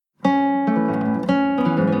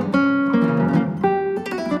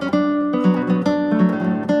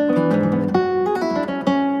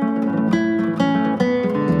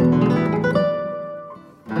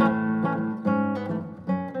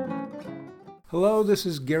Hello, this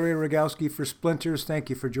is Gary Rogowski for Splinters. Thank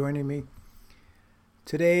you for joining me.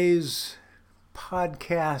 Today's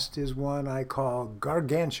podcast is one I call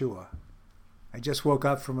Gargantua. I just woke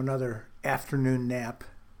up from another afternoon nap.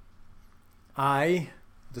 I,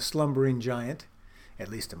 the slumbering giant, at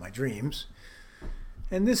least in my dreams,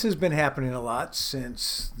 and this has been happening a lot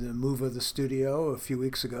since the move of the studio a few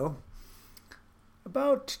weeks ago.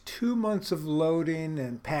 About 2 months of loading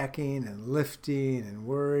and packing and lifting and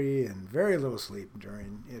worry and very little sleep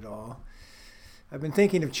during it all. I've been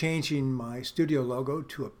thinking of changing my studio logo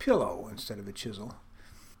to a pillow instead of a chisel.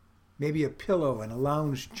 Maybe a pillow and a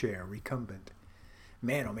lounge chair recumbent.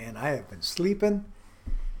 Man, oh man, I have been sleeping.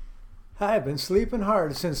 Hard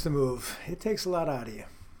since the move. It takes a lot out of you.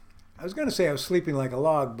 I was going to say I was sleeping like a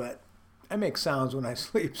log, but I make sounds when I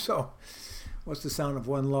sleep, so what's the sound of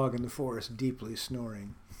one log in the forest deeply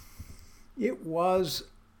snoring? It was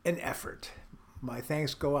an effort. My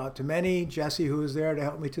thanks go out to many. Jesse, who was there to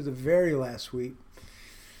help me to the very last week.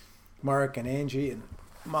 Mark and Angie and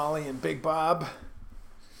Molly and Big Bob.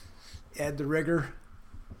 Ed the Rigger.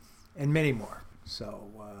 And many more.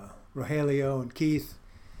 So, Rogelio and Keith.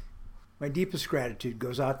 My deepest gratitude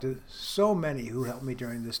goes out to so many who helped me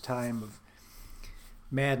during this time of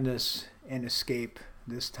madness and escape.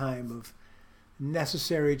 This time of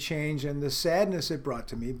necessary change and the sadness it brought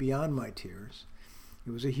to me beyond my tears. It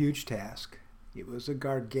was a huge task. It was a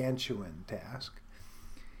gargantuan task.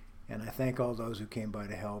 And I thank all those who came by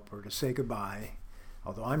to help or to say goodbye.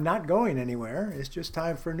 Although I'm not going anywhere, it's just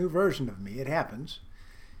time for a new version of me. It happens.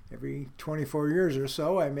 Every 24 years or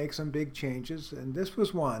so, I make some big changes, and this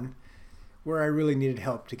was one where I really needed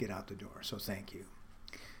help to get out the door, so thank you.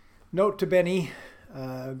 Note to Benny,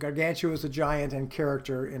 Gargantua is a giant and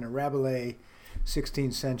character in a Rabelais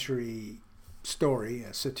 16th century story,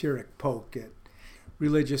 a satiric poke at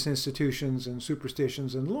religious institutions and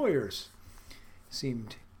superstitions and lawyers.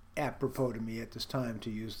 Seemed apropos to me at this time to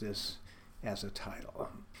use this as a title.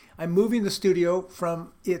 I'm moving the studio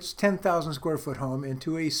from its 10,000 square foot home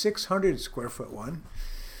into a 600 square foot one.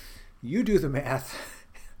 You do the math.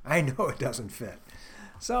 I know it doesn't fit.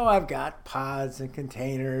 So I've got pods and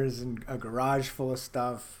containers and a garage full of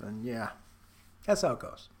stuff, and yeah, that's how it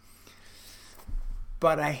goes.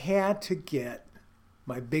 But I had to get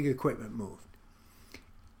my big equipment moved.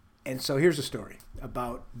 And so here's a story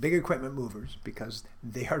about big equipment movers, because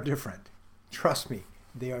they are different. Trust me,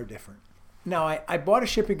 they are different. Now, I bought a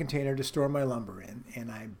shipping container to store my lumber in,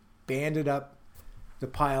 and I banded up the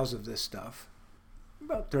piles of this stuff,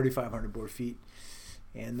 about 3,500 board feet,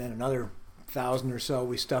 and then another 1,000 or so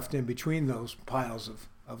we stuffed in between those piles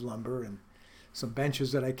of lumber, and some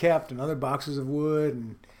benches that I kept, and other boxes of wood,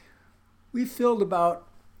 and we filled about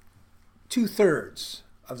 2/3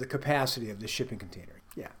 of the capacity of the shipping container.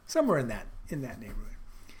 Yeah, somewhere in that neighborhood.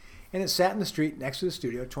 And it sat in the street next to the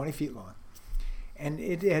studio, 20 feet long. And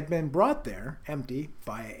it had been brought there empty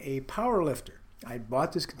by a power lifter. I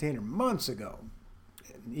bought this container months ago.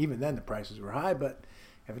 And even then the prices were high, but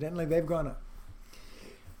evidently they've gone up.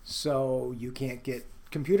 So you can't get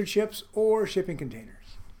computer chips or shipping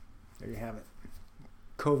containers. There you have it.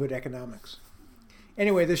 COVID economics.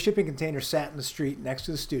 Anyway, this shipping container sat in the street next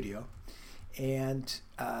to the studio, and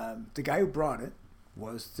the guy who brought it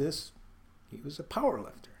he was a power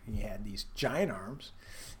lifter. He had these giant arms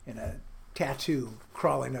and a tattoo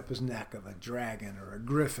crawling up his neck of a dragon or a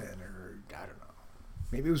griffin or, I don't know,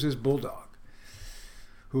 maybe it was his bulldog,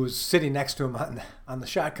 who was sitting next to him on the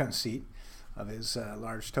shotgun seat of his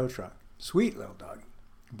large tow truck. Sweet little doggy.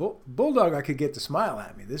 Bulldog I could get to smile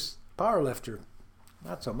at me. This power lifter,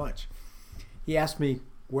 not so much. He asked me,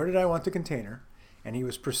 where did I want the container? And he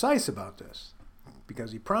was precise about this,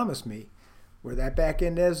 because he promised me where that back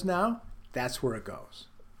end is now, that's where it goes.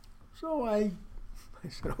 So I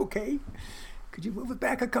said, okay, could you move it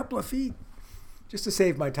back a couple of feet? Just to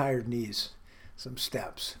save my tired knees some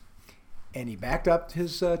steps. And he backed up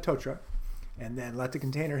his tow truck and then let the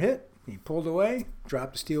container hit. He pulled away,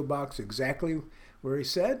 dropped the steel box exactly where he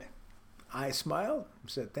said. I smiled,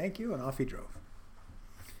 said thank you, and off he drove.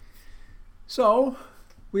 So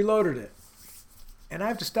we loaded it. And I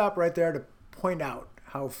have to stop right there to point out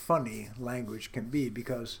how funny language can be,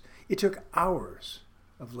 because it took hours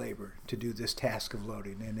of labor to do this task of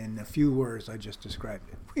loading. And in a few words, I just described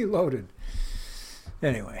it. We loaded.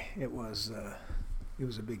 Anyway, it was a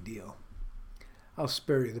big deal. I'll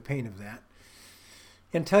spare you the pain of that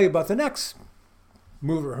and tell you about the next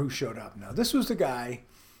mover who showed up. Now, this was the guy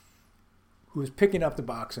who was picking up the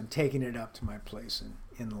box and taking it up to my place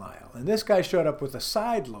in Lisle. And this guy showed up with a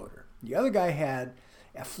side loader. The other guy had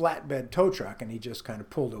a flatbed tow truck, and he just kind of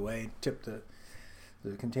pulled away, tipped the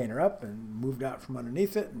the container up and moved out from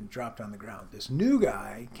underneath it and dropped on the ground. This new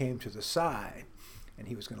guy came to the side, and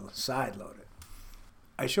he was going to side load it.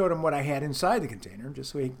 I showed him what I had inside the container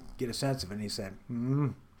just so he could get a sense of it, and he said,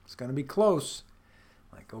 it's going to be close.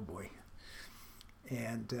 I'm like, oh boy.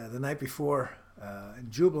 And the night before,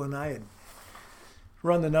 Jubal and I had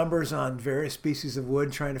run the numbers on various species of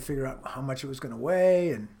wood, trying to figure out how much it was going to weigh,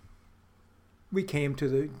 and we came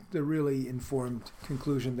to the really informed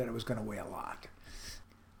conclusion that it was going to weigh a lot.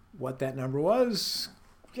 What that number was,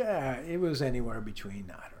 yeah, it was anywhere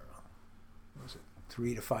between, I don't know, what was it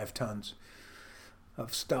 3 to 5 tons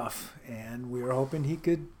of stuff, and we were hoping he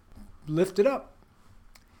could lift it up.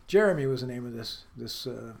 Jeremy was the name of this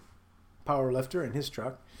power lifter in his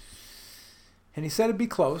truck, and he said it'd be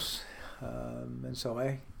close, and so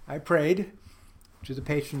I prayed to the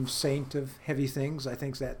patron saint of heavy things. I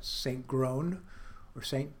think that's Saint Groan or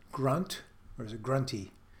Saint Grunt, or is it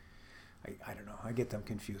Grunty? I don't know. I get them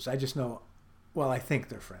confused. I just know, well, I think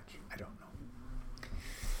they're French. I don't know.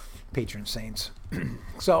 Patron saints.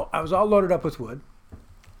 So I was all loaded up with wood.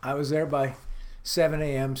 I was there by 7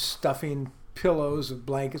 a.m. stuffing pillows of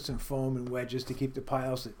blankets and foam and wedges to keep the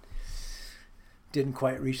piles that didn't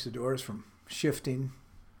quite reach the doors from shifting.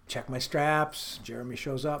 Check my straps. Jeremy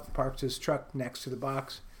shows up, parks his truck next to the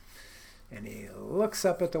box, and he looks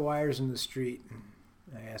up at the wires in the street.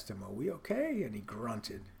 I asked him, are we okay? And he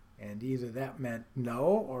grunted. And either that meant no,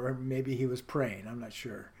 or maybe he was praying. I'm not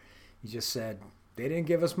sure. He just said, they didn't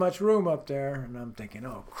give us much room up there. And I'm thinking,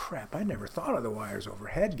 oh, crap, I never thought of the wires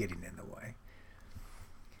overhead getting in the way.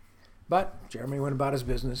 But Jeremy went about his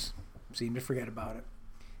business, seemed to forget about it,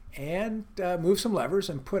 and moved some levers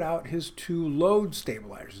and put out his 2 load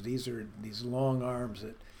stabilizers. These are these long arms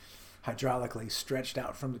that hydraulically stretched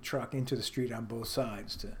out from the truck into the street on both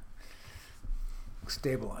sides to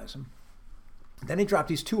stabilize them. Then he dropped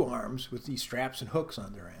these 2 arms with these straps and hooks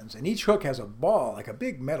on their ends, and each hook has a ball, like a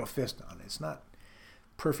big metal fist on it. It's not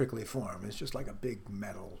perfectly formed. It's just like a big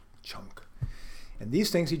metal chunk. And these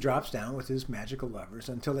things he drops down with his magical levers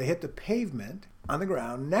until they hit the pavement on the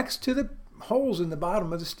ground next to the holes in the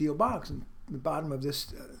bottom of the steel box, in the bottom of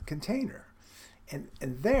this container. And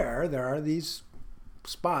there are these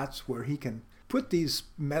spots where he can put these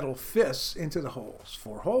metal fists into the holes.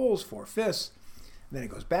 4 holes, 4 fists. And then he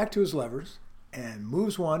goes back to his levers and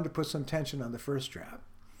moves one to put some tension on the first strap,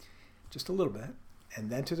 just a little bit. And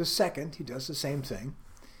then to the second, he does the same thing.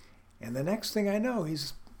 And the next thing I know,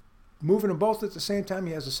 he's moving them both at the same time.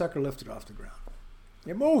 He has the sucker lifted off the ground.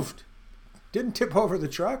 It moved. Didn't tip over the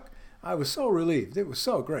truck. I was so relieved. It was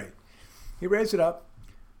so great. He raised it up,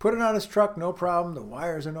 put it on his truck, no problem. The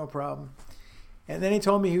wires are no problem. And then he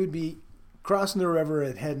told me he would be crossing the river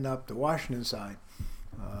and heading up the Washington side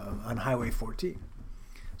on Highway 14.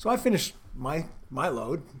 So I finished my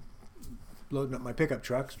load, loading up my pickup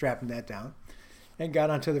truck, strapping that down, and got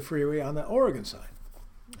onto the freeway on the Oregon side,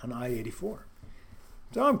 on I-84.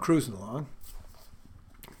 So I'm cruising along,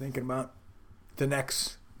 thinking about the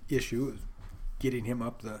next issue, getting him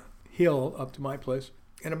up the hill up to my place.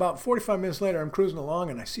 And about 45 minutes later, I'm cruising along,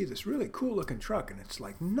 and I see this really cool-looking truck, and it's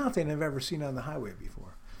like nothing I've ever seen on the highway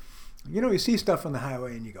before. You know, you see stuff on the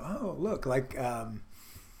highway, and you go, oh, look, like a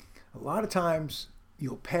lot of times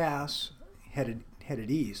you'll pass, headed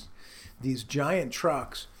east, these giant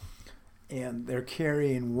trucks, and they're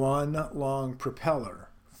carrying one long propeller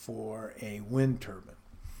for a wind turbine.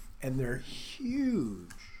 And they're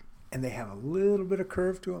huge, and they have a little bit of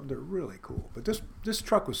curve to them. They're really cool. But this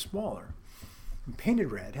truck was smaller, and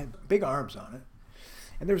painted red, had big arms on it,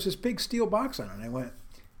 and there was this big steel box on it. And I went,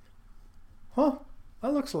 huh,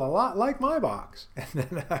 that looks a lot like my box. And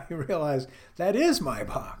then I realized that is my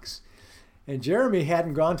box. And Jeremy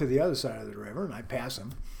hadn't gone to the other side of the river, and I pass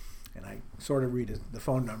him, and I sort of read the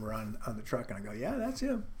phone number on the truck, and I go, yeah, that's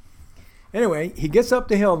him. Anyway, he gets up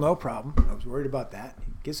the hill, no problem. I was worried about that.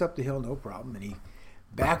 He gets up the hill, no problem, and he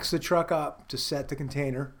backs the truck up to set the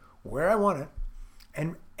container where I want it.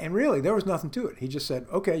 And really, there was nothing to it. He just said,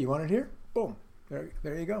 okay, you want it here? Boom, there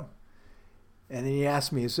you go. And then he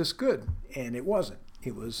asked me, is this good? And it wasn't.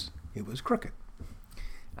 It was crooked.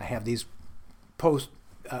 I have these post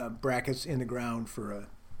brackets in the ground for a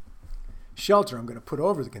shelter I'm going to put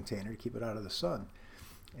over the container to keep it out of the sun.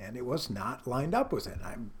 And it was not lined up with it.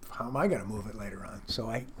 How am I going to move it later on? So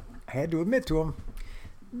I had to admit to him,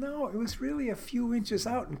 no, it was really a few inches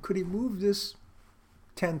out. And could he move this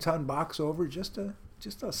 10-ton box over just a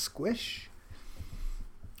squish?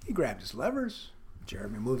 He grabbed his levers.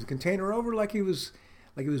 Jeremy moved the container over like he was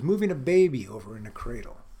moving a baby over in a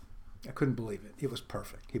cradle. I couldn't believe it. It was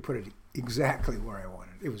perfect. He put it exactly where I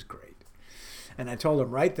wanted. It was great. And I told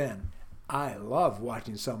him right then, I love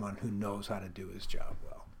watching someone who knows how to do his job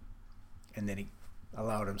well. And then he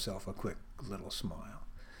allowed himself a quick little smile.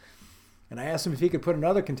 And I asked him if he could put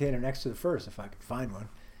another container next to the first, if I could find one.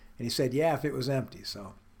 And he said, yeah, if it was empty.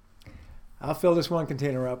 So I'll fill this one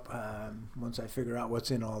container up once I figure out what's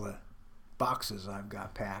in all the boxes I've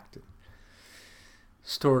got packed and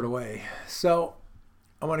stored away. So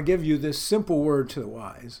I want to give you this simple word to the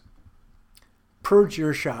wise. Purge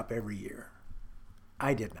your shop every year.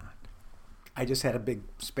 I did not. I just had a big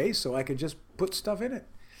space so I could just put stuff in it.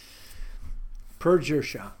 Purge your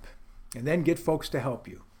shop. And then get folks to help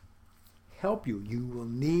you. Help you. You will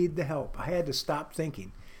need the help. I had to stop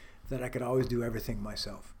thinking that I could always do everything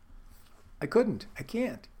myself. I couldn't. I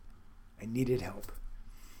can't. I needed help.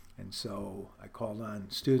 And so I called on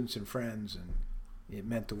students and friends, and it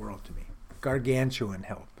meant the world to me. Gargantuan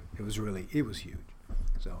help. It was huge.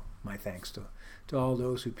 So my thanks to all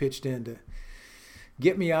those who pitched in to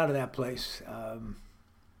get me out of that place.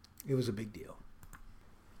 It was a big deal.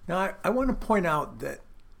 Now, I want to point out that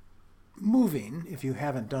moving, if you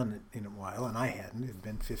haven't done it in a while, and I hadn't, it had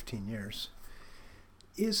been 15 years,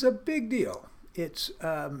 is a big deal. It's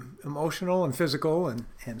emotional and physical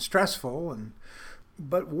and stressful.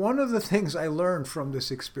 But one of the things I learned from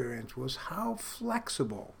this experience was how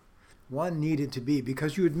flexible one needed to be,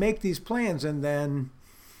 because you would make these plans and then,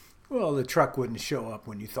 well, the truck wouldn't show up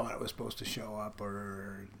when you thought it was supposed to show up,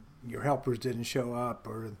 or your helpers didn't show up,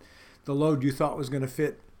 or the load you thought was going to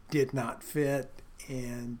fit did not fit.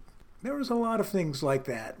 And there was a lot of things like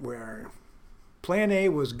that where plan A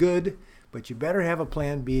was good, but you better have a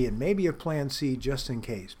plan B and maybe a plan C just in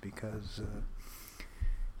case, because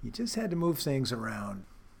you just had to move things around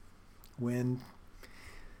when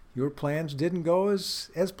your plans didn't go as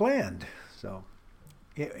planned. So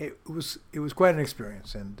it was quite an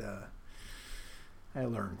experience, and I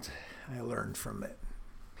learned from it.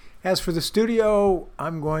 As for the studio,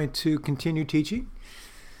 I'm going to continue teaching,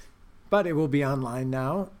 but it will be online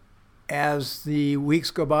now. As the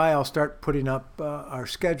weeks go by, I'll start putting up our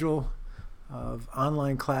schedule of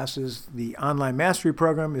online classes. The online mastery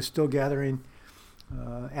program is still gathering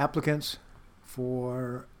applicants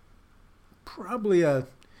for probably a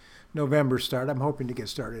November start. I'm hoping to get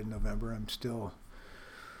started in November. I'm still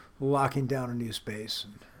locking down a new space.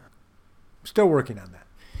 And still working on that.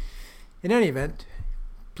 In any event,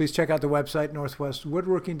 please check out the website,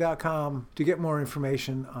 northwestwoodworking.com, to get more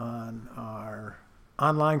information on our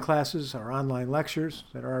online classes, our online lectures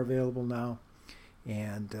that are available now,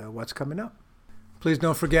 and what's coming up. Please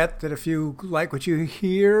don't forget that if you like what you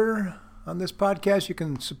hear on this podcast, you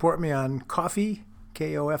can support me on Ko-fi,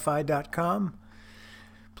 KOFI.com.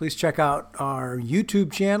 Please check out our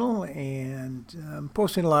YouTube channel, and I'm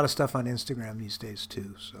posting a lot of stuff on Instagram these days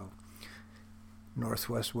too, so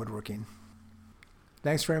Northwest Woodworking.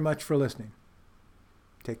 Thanks very much for listening.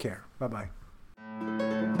 Take care. Bye-bye.